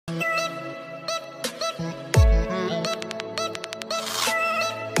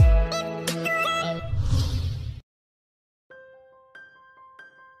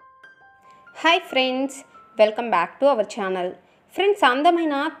Hi friends, welcome back to our channel. Friends,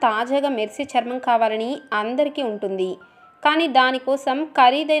 అందమైన తాజాగా మెరిసే చర్మం కావాలని అందరికీ ఉంటుంది. కానీ దానికోసం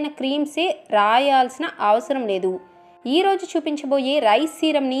ఖరీదైన క్రీమ్సే రాయాల్సిన అవసరం లేదు. ఈరోజు చూపించబోయే రైస్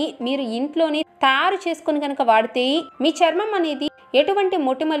సీరంని మీరు ఇంట్లోనే తయారు చేసుకొని కనుక వాడితే మీ చర్మం అనేది ఎటువంటి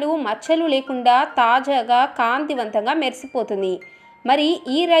మొటిమలు మచ్చలు లేకుండా తాజాగా కాంతివంతంగా మెరిసిపోతుంది. మరి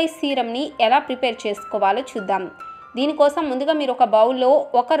ఈ రైస్ సీరంని ఎలా ప్రిపేర్ చేసుకోవాలో చూద్దాం. దీనికోసం ముందుగా మీరు ఒక బౌల్లో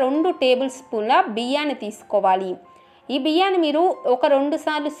ఒక 2 టేబుల్ స్పూన్ల బియ్యాన్ని తీసుకోవాలి. ఈ బియ్యాన్ని మీరు ఒక 2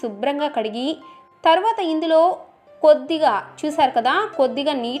 సార్లు శుభ్రంగా కడిగి తర్వాత ఇందులో కొద్దిగా చూసారు కదా,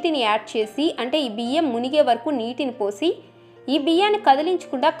 కొద్దిగా నీటిని యాడ్ చేసి, అంటే ఈ బియ్యం మునిగే వరకు నీటిని పోసి ఈ బియ్యాన్ని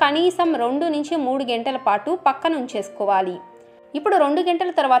కదిలించకుండా కనీసం 2 నుంచి 3 గంటల పాటు పక్కన ఉంచేసుకోవాలి. ఇప్పుడు 2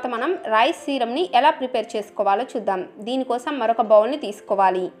 గంటల తర్వాత మనం రైస్ సీరంని ఎలా ప్రిపేర్ చేసుకోవాలో చూద్దాం. దీనికోసం మరొక బౌల్ని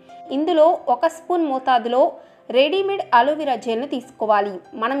తీసుకోవాలి. ఇందులో 1 స్పూన్ మోతాదులో రెడీమేడ్ అలోవెరా జెల్ని తీసుకోవాలి.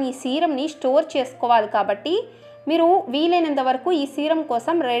 మనం ఈ సీరంని స్టోర్ చేసుకోవాలి కాబట్టి మీరు వీలైనంత వరకు ఈ సీరం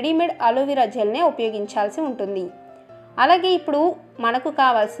కోసం రెడీమేడ్ అలోవెరా జెల్నే ఉపయోగించాల్సి ఉంటుంది. అలాగే ఇప్పుడు మనకు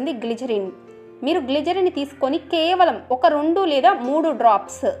కావాల్సింది గ్లిజరిన్. మీరు గ్లిజరిన్ తీసుకొని కేవలం ఒక 2 లేదా 3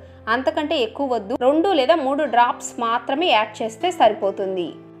 డ్రాప్స్, అంతకంటే ఎక్కువ వద్దు, 2 లేదా 3 డ్రాప్స్ మాత్రమే యాడ్ చేస్తే సరిపోతుంది.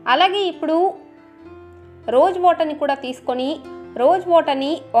 అలాగే ఇప్పుడు రోజ్ వాటర్ని కూడా తీసుకొని రోజ్ వాటర్ని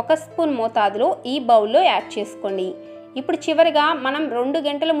 1 స్పూన్ మోతాదులో ఈ బౌల్లో యాడ్ చేసుకోండి. ఇప్పుడు చివరిగా మనం 2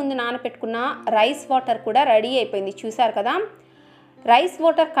 గంటల ముందు నానపెట్టుకున్న రైస్ వాటర్ కూడా రెడీ అయిపోయింది. చూసారు కదా, రైస్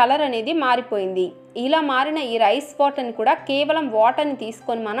వాటర్ కలర్ అనేది మారిపోయింది. ఇలా మారిన ఈ రైస్ వాటర్ని కూడా కేవలం వాటర్ని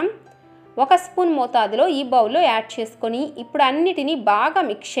తీసుకొని మనం 1 స్పూన్ మోతాదులో ఈ బౌల్లో యాడ్ చేసుకొని ఇప్పుడు అన్నిటినీ బాగా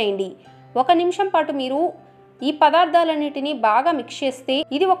మిక్స్ చేయండి. 1 నిమిషం పాటు మీరు ఈ పదార్థాలన్నిటినీ బాగా మిక్స్ చేస్తే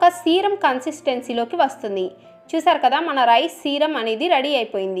ఇది ఒక సీరం కన్సిస్టెన్సీలోకి వస్తుంది. చూసారు కదా, మన రైస్ సీరం అనేది రెడీ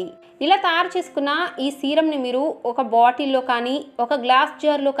అయిపోయింది. ఇలా తయారు చేసుకున్న ఈ సీరంని మీరు ఒక బాటిల్లో కానీ ఒక గ్లాస్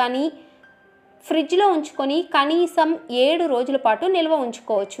జార్లో కానీ ఫ్రిడ్జ్లో ఉంచుకొని కనీసం 7 రోజుల పాటు నిల్వ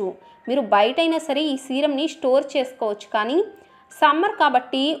ఉంచుకోవచ్చు. మీరు బయటైనా సరే ఈ సీరంని స్టోర్ చేసుకోవచ్చు, కానీ సమ్మర్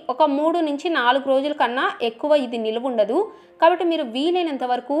కాబట్టి ఒక 3 నుంచి 4 రోజుల కన్నా ఎక్కువ ఇది నిల్వ ఉండదు. కాబట్టి మీరు వీలైనంత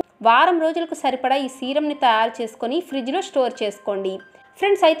వరకు వారం రోజులకు సరిపడా ఈ సీరంని తయారు చేసుకొని ఫ్రిడ్జ్లో స్టోర్ చేసుకోండి.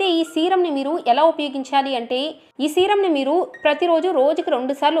 ఫ్రెండ్స్, అయితే ఈ సీరంని మీరు ఎలా ఉపయోగించాలి అంటే, ఈ సీరంని మీరు ప్రతిరోజు రోజుకి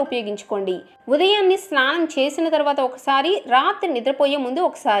 2 సార్లు ఉపయోగించుకోండి. ఉదయాన్నే స్నానం చేసిన తర్వాత ఒకసారి, రాత్రి నిద్రపోయే ముందు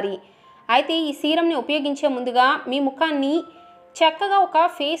ఒకసారి. అయితే ఈ సీరంని ఉపయోగించే ముందుగా మీ ముఖాన్ని చక్కగా ఒక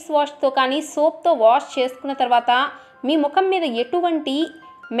ఫేస్ వాష్తో కానీ సోప్తో వాష్ చేసుకున్న తర్వాత మీ ముఖం మీద ఎటువంటి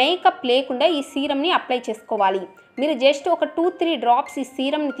మేకప్ లేకుండా ఈ సీరంని అప్లై చేసుకోవాలి. మీరు జస్ట్ ఒక 2-3 డ్రాప్స్ ఈ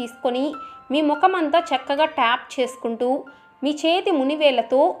సీరంని తీసుకొని మీ ముఖం అంతా చక్కగా ట్యాప్ చేసుకుంటూ మీ చేతి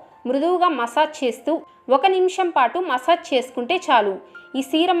మునివేళ్లతో మృదువుగా మసాజ్ చేస్తూ 1 నిమిషం పాటు మసాజ్ చేసుకుంటే చాలు. ఈ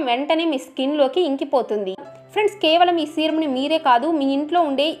సీరం వెంటనే మీ స్కిన్లోకి ఇంకిపోతుంది. ఫ్రెండ్స్, కేవలం ఈ సీరంని మీరే కాదు, మీ ఇంట్లో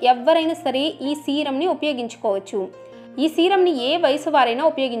ఉండే ఎవరైనా సరే ఈ సీరంని ఉపయోగించుకోవచ్చు. ఈ సీరంని ఏ వయసు వారైనా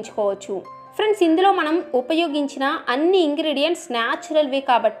ఉపయోగించుకోవచ్చు. ఫ్రెండ్స్, ఇందులో మనం ఉపయోగించిన అన్ని ఇంగ్రీడియంట్స్ న్యాచురల్వే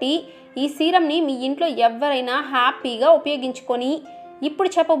కాబట్టి ఈ సీరంని మీ ఇంట్లో ఎవరైనా హ్యాపీగా ఉపయోగించుకొని ఇప్పుడు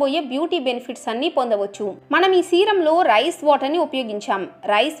చెప్పబోయే బ్యూటీ బెనిఫిట్స్ అన్నీ పొందవచ్చు. మనం ఈ సీరంలో రైస్ వాటర్ని ఉపయోగించాం.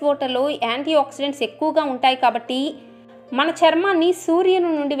 రైస్ వాటర్లో యాంటీ ఆక్సిడెంట్స్ ఎక్కువగా ఉంటాయి కాబట్టి మన చర్మాన్ని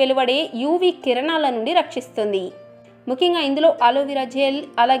సూర్యుని నుండి వెలువడే యూవీ కిరణాల నుండి రక్షిస్తుంది. ముఖ్యంగా ఇందులో అలోవెరా జెల్,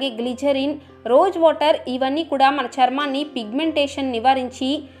 అలాగే గ్లిజరిన్, రోజ్ వాటర్ ఇవన్నీ కూడా మన చర్మాన్ని పిగ్మెంటేషన్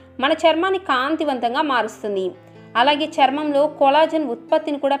నివారించి మన చర్మాన్ని కాంతివంతంగా మారుస్తుంది. అలాగే చర్మంలో కొలాజన్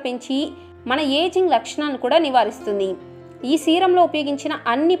ఉత్పత్తిని కూడా పెంచి మన ఏజింగ్ లక్షణాలను కూడా నివారిస్తుంది. ఈ సీరంలో ఉపయోగించిన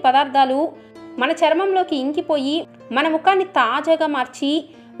అన్ని పదార్థాలు మన చర్మంలోకి ఇంకిపోయి మన ముఖాన్ని తాజాగా మార్చి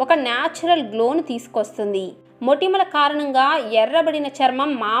ఒక న్యాచురల్ గ్లోను తీసుకొస్తుంది. మొటిమల కారణంగా ఎర్రబడిన చర్మం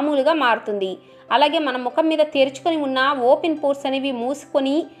మామూలుగా మారుతుంది. అలాగే మన ముఖం మీద తెరుచుకొని ఉన్న ఓపెన్ పోర్స్ అనేవి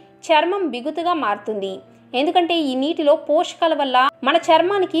మూసుకొని చర్మం బిగుతుగా మారుతుంది. ఎందుకంటే ఈ నీటిలో పోషకాల వల్ల మన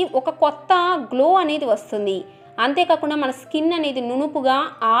చర్మానికి ఒక కొత్త గ్లో అనేది వస్తుంది. అంతేకాకుండా మన స్కిన్ అనేది నునుపుగా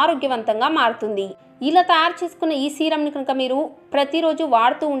ఆరోగ్యవంతంగా మారుతుంది. ఇలా తయారు చేసుకున్న ఈ సీరంని కనుక మీరు ప్రతిరోజు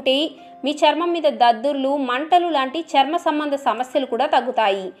వాడుతూ ఉంటే మీ చర్మం మీద దద్దుర్లు, మంటలు లాంటి చర్మ సంబంధ సమస్యలు కూడా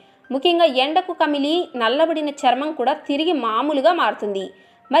తగ్గుతాయి. ముఖ్యంగా ఎండకు కమిలి నల్లబడిన చర్మం కూడా తిరిగి మామూలుగా మారుతుంది.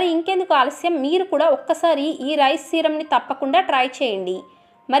 మరి ఇంకెందుకు ఆలస్యం, మీరు కూడా ఒక్కసారి ఈ రైస్ సీరంని తప్పకుండా ట్రై చేయండి.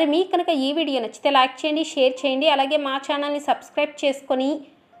 మరి మీకు కనుక ఈ వీడియో నచ్చితే లైక్ చేయండి, షేర్ చేయండి, అలాగే మా ఛానల్ని సబ్స్క్రైబ్ చేసుకొని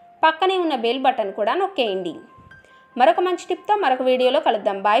పక్కనే ఉన్న బెల్ బటన్ కూడా నొక్కేయండి. మరొక మంచి టిప్తో మరొక వీడియోలో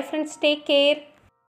కలుద్దాం. Bye friends, take care.